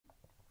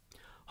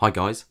Hi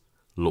guys,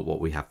 look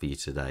what we have for you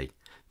today.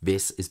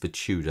 This is the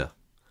Tudor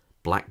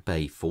Black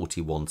Bay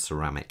 41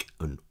 ceramic,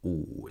 and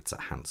ooh, it's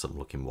a handsome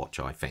looking watch,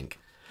 I think.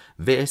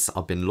 This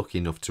I've been lucky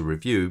enough to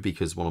review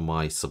because one of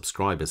my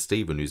subscribers,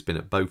 Stephen, who's been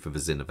at both of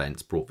us in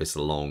events, brought this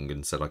along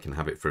and said I can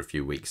have it for a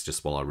few weeks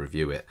just while I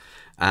review it.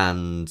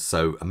 And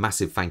so a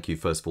massive thank you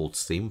first of all to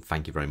Stephen.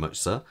 Thank you very much,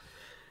 sir.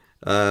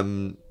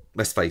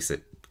 Let's face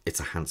it, it's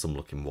a handsome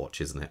looking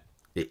watch, isn't it?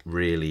 It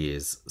really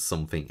is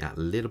something a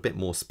little bit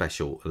more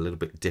special, a little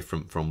bit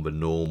different from the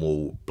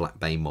normal Black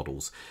Bay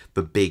models.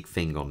 The big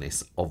thing on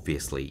this,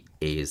 obviously,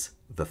 is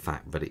the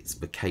fact that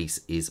the case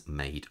is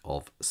made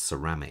of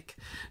ceramic.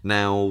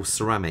 Now,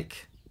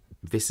 ceramic,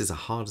 this is a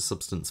harder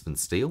substance than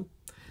steel,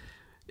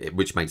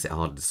 which makes it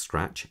harder to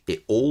scratch.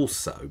 It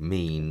also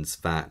means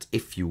that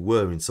if you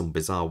were in some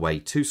bizarre way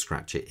to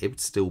scratch it, it would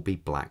still be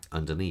black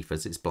underneath,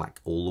 as it's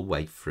black all the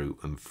way through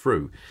and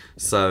through.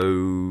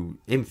 So,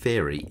 in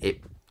theory,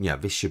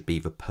 this should be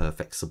the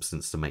perfect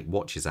substance to make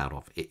watches out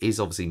of. It is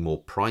obviously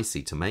more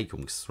pricey to make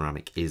them because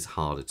ceramic is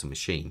harder to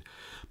machine,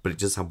 but it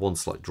does have one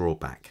slight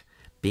drawback.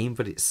 Being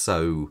that it's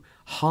so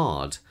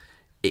hard,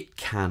 it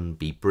can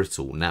be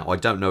brittle. Now, I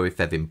don't know if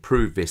they've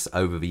improved this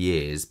over the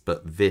years,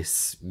 but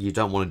this, you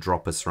don't want to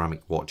drop a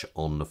ceramic watch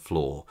on the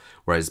floor,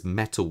 whereas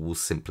metal will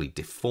simply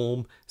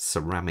deform,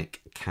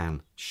 ceramic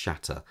can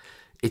shatter.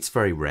 It's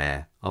very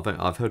rare.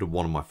 I've heard of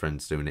one of my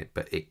friends doing it,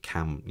 but it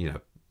can,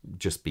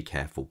 just be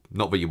careful.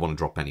 Not that you want to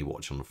drop any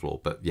watch on the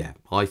floor, but yeah,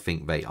 I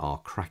think they are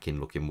cracking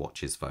looking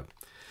watches though.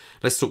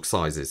 Let's talk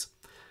sizes.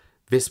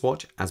 This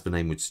watch, as the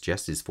name would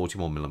suggest, is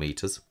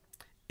 41mm.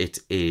 It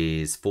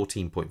is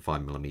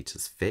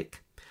 14.5mm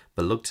thick.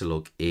 The lug to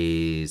lug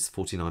is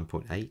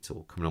 49.8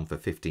 or coming on for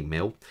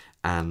 50mm,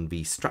 and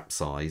the strap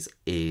size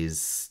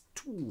is,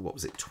 what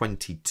was it,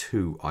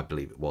 22 I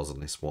believe it was on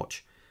this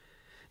watch.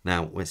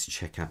 Now let's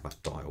check out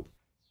that dial.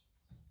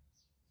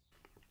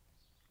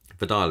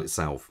 The dial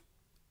itself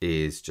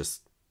is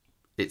just,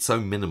 it's so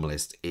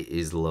minimalist, it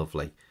is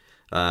lovely.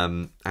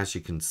 As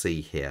you can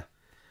see here,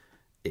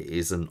 it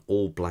is an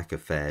all black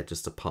affair,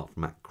 just apart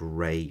from that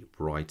grey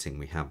writing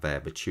we have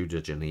there, the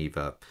Tudor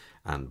Geneva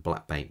and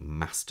Black Bay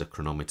master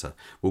chronometer.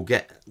 We'll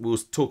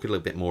talk a little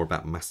bit more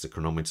about master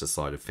chronometer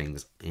side of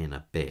things in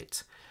a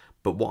bit.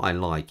 But what I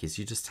like is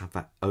you just have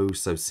that oh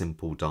so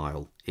simple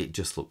dial. It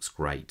just looks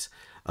great.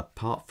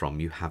 Apart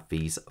from, you have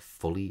these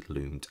fully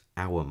loomed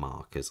hour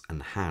markers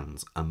and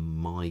hands, and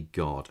my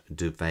god,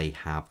 do they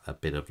have a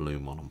bit of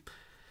loom on them.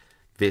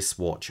 This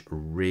watch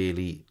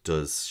really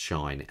does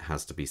shine, it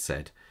has to be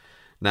said.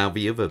 Now,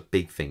 the other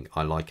big thing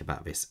I like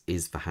about this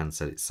is the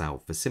handset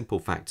itself. The simple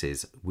fact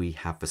is we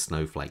have the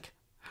snowflake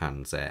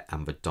hands there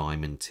and the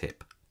diamond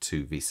tip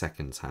to the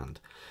seconds hand.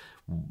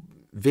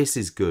 This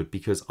is good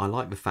because I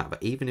like the fact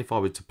that even if I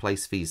were to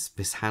place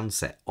this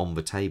handset on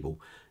the table,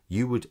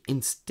 you would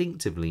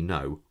instinctively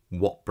know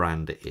what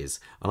brand it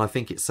is. And I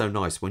think it's so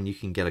nice when you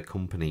can get a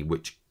company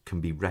which can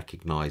be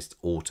recognized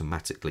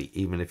automatically,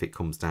 even if it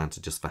comes down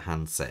to just the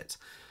handset.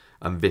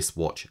 And this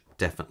watch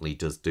definitely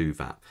does do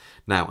that.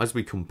 Now, as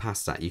we come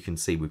past that, you can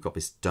see we've got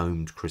this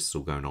domed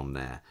crystal going on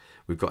there.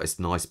 We've got this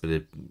nice bit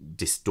of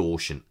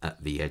distortion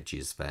at the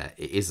edges there.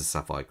 It is a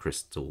sapphire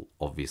crystal,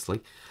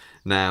 obviously.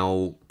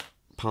 Now,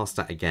 past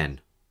that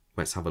again,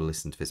 let's have a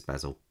listen to this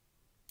bezel.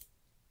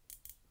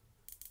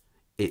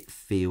 It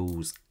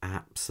feels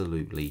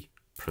absolutely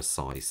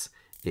precise.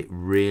 It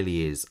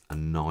really is a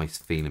nice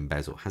feeling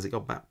bezel. Has it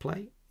got back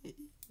play?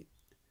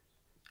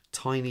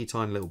 Tiny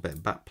little bit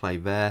of back play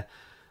there.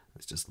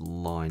 Let's just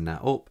line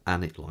that up,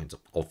 and it lines up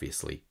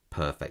obviously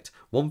perfect.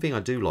 One thing I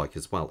do like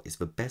as well is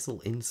the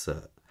bezel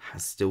insert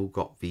has still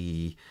got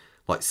the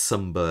like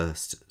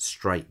sunburst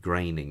straight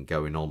graining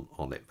going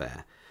on it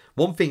there.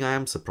 One thing I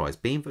am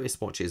surprised, being that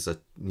this watch is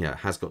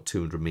has got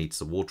 200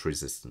 meters of water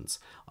resistance,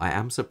 I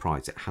am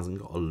surprised it hasn't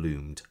got a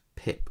loomed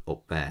pip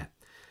up there.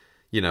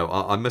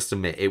 I must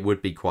admit it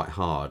would be quite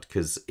hard,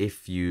 because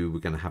if you were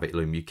going to have it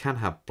loom, you can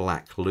have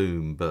black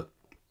loom, but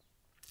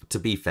to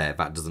be fair,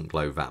 that doesn't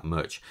glow that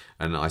much.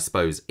 And I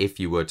suppose if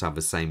you were to have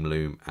the same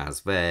loom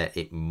as there,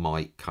 it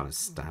might kind of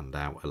stand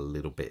out a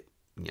little bit.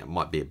 It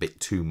might be a bit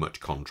too much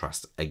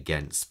contrast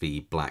against the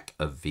black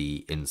of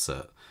the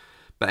insert.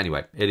 But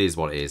anyway, it is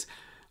what it is.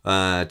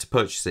 To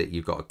purchase it,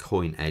 you've got a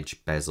coin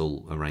edge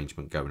bezel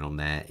arrangement going on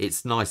there.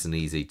 It's nice and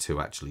easy to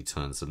actually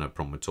turn, so no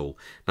problem at all.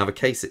 Now, the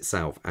case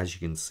itself, as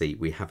you can see,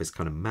 we have this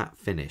kind of matte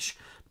finish.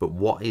 But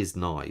what is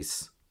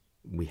nice,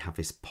 we have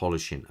this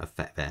polishing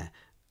effect there.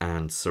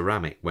 And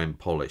ceramic, when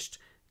polished,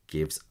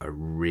 gives a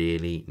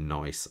really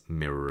nice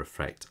mirror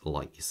effect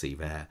like you see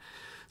there.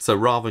 So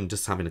rather than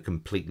just having a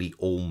completely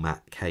all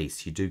matte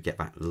case, you do get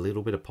that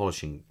little bit of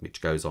polishing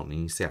which goes on,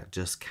 and you see it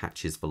just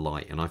catches the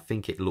light, and I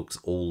think it looks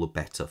all the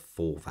better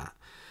for that.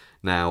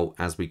 Now,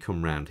 as we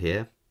come round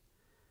here,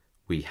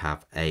 we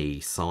have a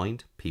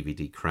signed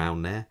PVD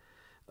crown there,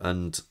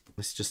 and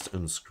let's just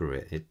unscrew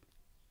it.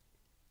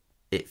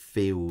 It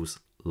feels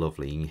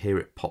lovely. You can hear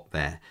it pop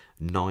there.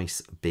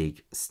 Nice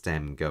big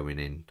stem going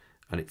in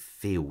and it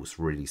feels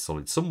really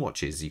solid. Some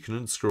watches, you can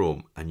unscrew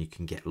them and you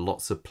can get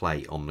lots of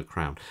play on the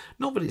crown.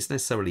 Not that it's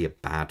necessarily a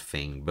bad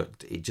thing,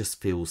 but it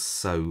just feels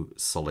so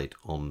solid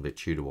on the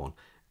Tudor one,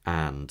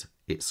 and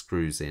it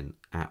screws in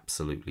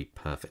absolutely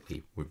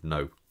perfectly with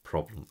no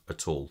problem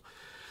at all.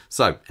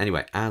 So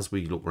anyway, as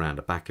we look around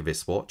the back of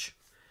this watch,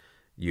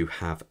 you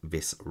have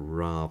this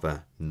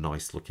rather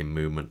nice looking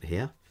movement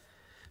here.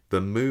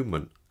 The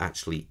movement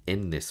actually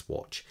in this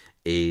watch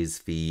is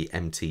the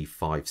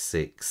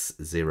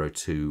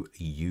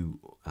MT5602U,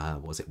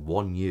 was it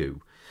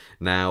 1U?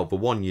 Now the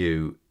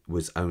 1U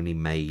was only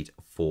made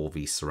for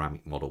the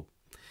ceramic model.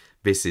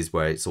 This is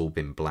where it's all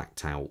been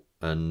blacked out,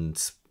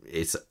 and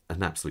it's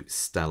an absolute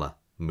stellar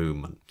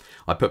movement.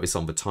 I put this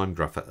on the time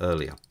grapher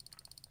earlier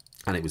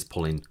and it was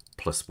pulling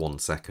 +1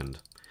 second.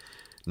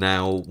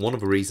 Now, one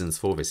of the reasons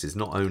for this is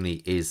not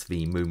only is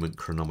the movement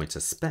chronometer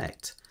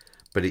spec'd,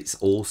 but it's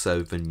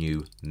also the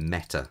new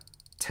meta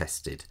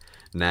tested.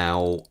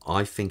 Now,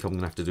 I think I'm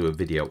going to have to do a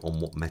video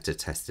on what meta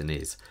testing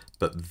is,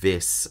 but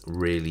this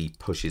really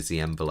pushes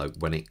the envelope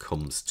when it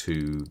comes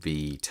to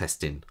the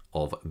testing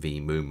of the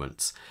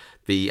movements.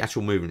 The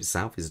actual movement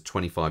itself is a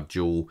 25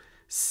 joule,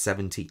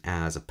 70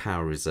 hours of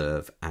power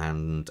reserve,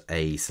 and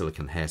a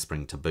silicone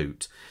hairspring to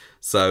boot.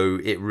 So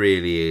it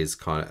really is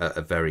kind of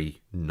a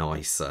very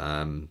nice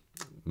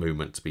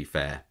movement, to be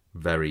fair.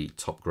 Very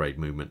top grade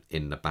movement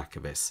in the back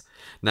of this.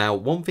 Now,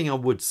 one thing I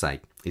would say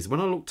is when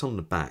I looked on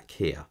the back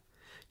here,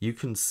 you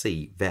can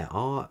see there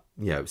are,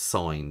 you know,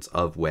 signs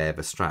of where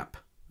the strap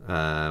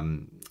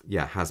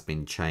has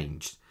been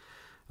changed,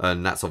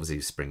 and that's obviously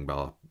a spring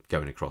bar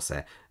going across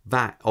there.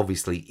 That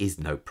obviously is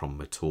no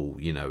problem at all.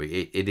 You know,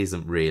 it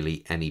isn't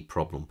really any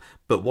problem.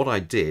 But what I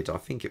did, I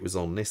think it was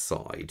on this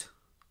side,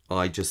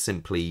 I just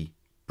simply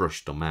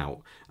brushed them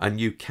out, and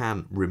you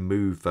can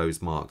remove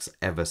those marks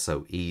ever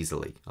so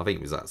easily. I think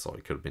it was that side.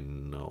 It could have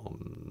been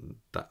on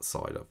that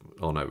side.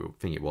 Oh no, I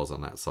think it was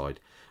on that side.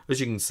 As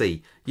you can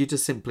see, you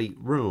just simply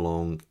run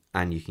along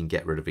and you can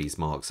get rid of these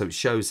marks. So it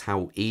shows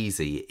how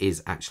easy it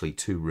is actually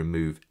to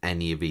remove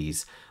any of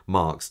these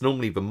marks.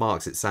 Normally the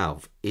marks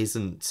itself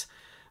isn't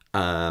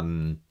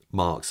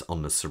marks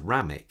on the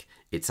ceramic.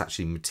 It's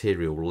actually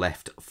material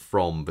left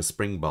from the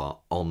spring bar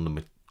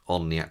on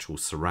the actual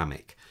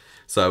ceramic.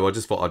 So I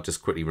just thought I'd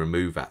just quickly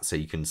remove that so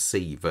you can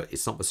see that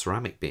it's not the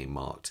ceramic being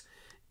marked.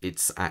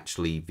 It's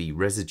actually the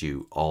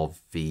residue of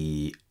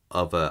the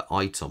other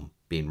item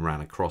being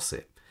ran across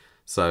it.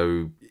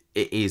 So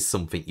it is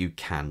something you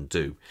can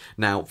do.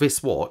 Now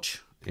this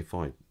watch, if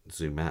I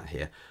zoom out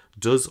here,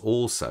 does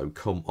also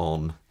come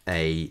on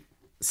a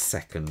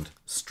second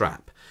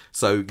strap.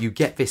 So you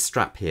get this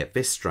strap here.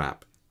 This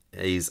strap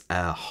is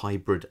a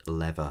hybrid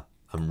leather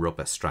and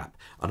rubber strap,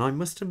 and I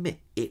must admit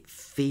it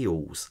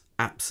feels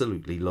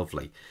absolutely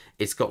lovely.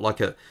 It's got like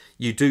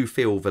you do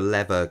feel the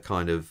leather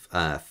kind of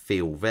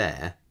feel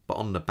there, but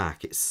on the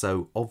back it's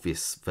so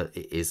obvious that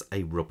it is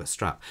a rubber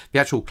strap. The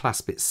actual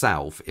clasp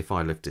itself, if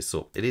I lift this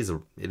up, it is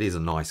a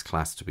nice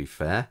clasp, to be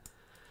fair.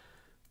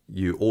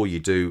 All you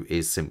do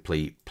is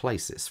simply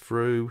place this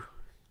through.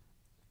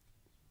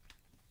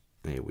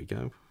 There we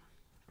go.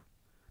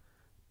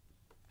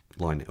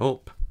 Line it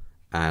up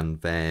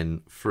and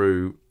then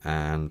through,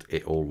 and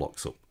it all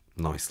locks up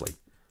nicely.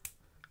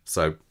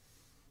 So,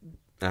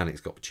 and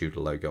it's got the Tudor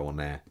logo on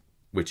there,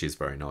 which is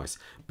very nice.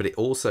 But it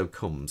also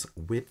comes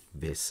with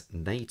this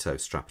NATO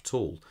strap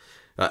tool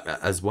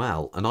as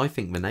well. And I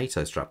think the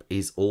NATO strap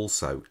is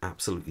also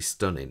absolutely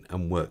stunning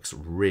and works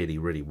really,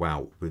 really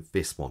well with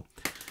this one.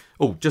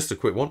 Oh, just a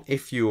quick one.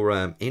 If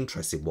you're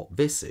interested what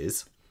this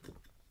is,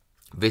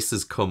 this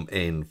has come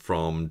in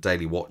from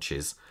Daily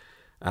Watches,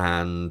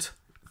 and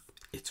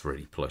it's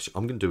really plush.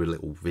 I'm going to do a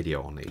little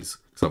video on these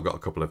because I've got a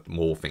couple of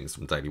more things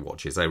from Daily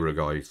Watches. They were a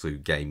guys who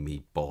gave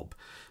me Bob.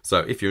 So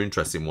if you're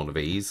interested in one of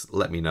these,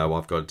 let me know.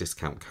 I've got a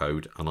discount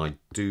code, and I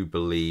do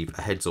believe,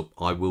 a heads up,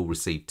 I will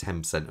receive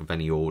 10% of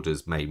any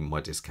orders made with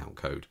my discount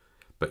code.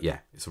 But yeah,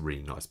 it's a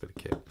really nice bit of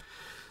kit.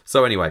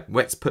 So anyway,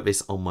 let's put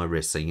this on my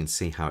wrist so you can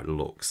see how it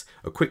looks.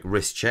 A quick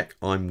wrist check.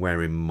 I'm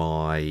wearing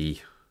my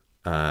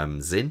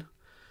Zin.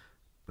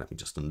 Let me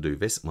just undo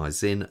this. My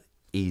Zin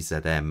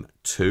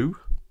EZM2.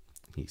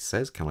 He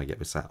says, can I get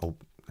this out? Oh,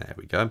 there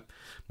we go.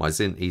 My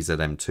Zin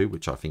EZM2,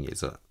 which I think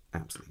is a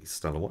absolutely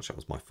stellar watch. That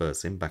was my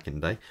first Zin back in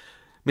the day.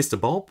 Mr.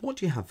 Bob, what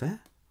do you have there?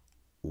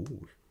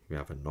 Ooh, we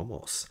have a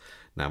Nomos.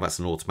 Now that's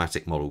an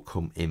automatic model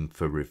come in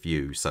for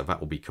review, so that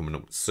will be coming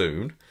up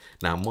soon.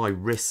 Now my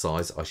wrist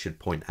size, I should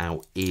point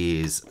out,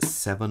 is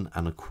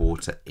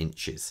 7¼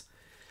 inches.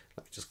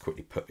 Let me just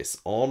quickly put this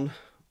on.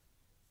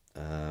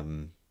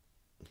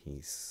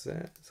 He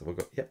says, have I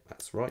got, yep,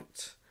 that's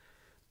right.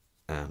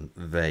 And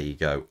there you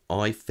go.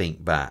 I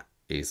think that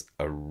is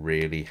a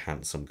really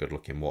handsome, good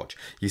looking watch.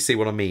 You see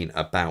what I mean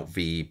about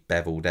the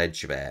beveled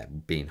edge there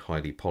being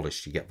highly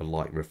polished? You get the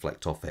light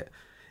reflect off it.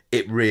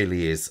 It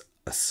really is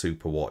a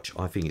super watch.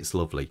 I think it's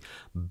lovely.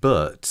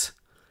 But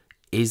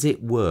is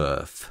it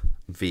worth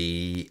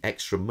the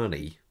extra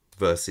money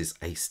versus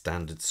a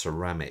standard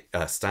ceramic,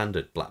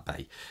 standard black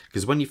bay.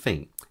 Because when you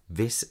think,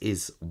 this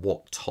is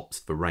what tops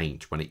the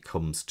range when it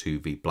comes to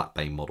the black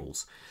bay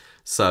models.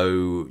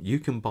 So you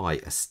can buy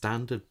a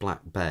standard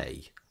black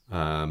bay,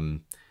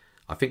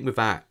 I think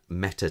without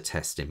meta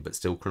testing, but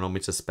still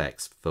chronometer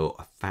specs, for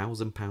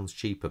 £1,000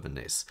 cheaper than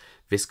this.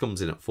 This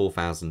comes in at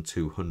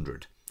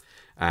 4,200,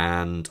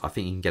 and I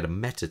think you can get a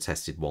meta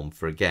tested one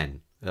for,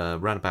 again,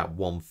 around about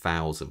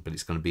 1,000, but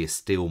it's going to be a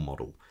steel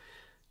model.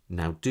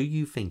 Now, do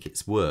you think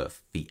it's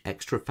worth the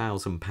extra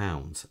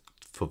 £1,000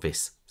 for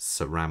this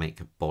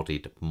ceramic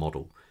bodied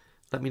model?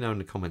 Let me know in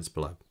the comments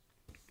below.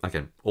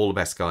 Again, all the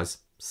best, guys.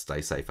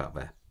 Stay safe out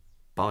there.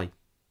 Bye.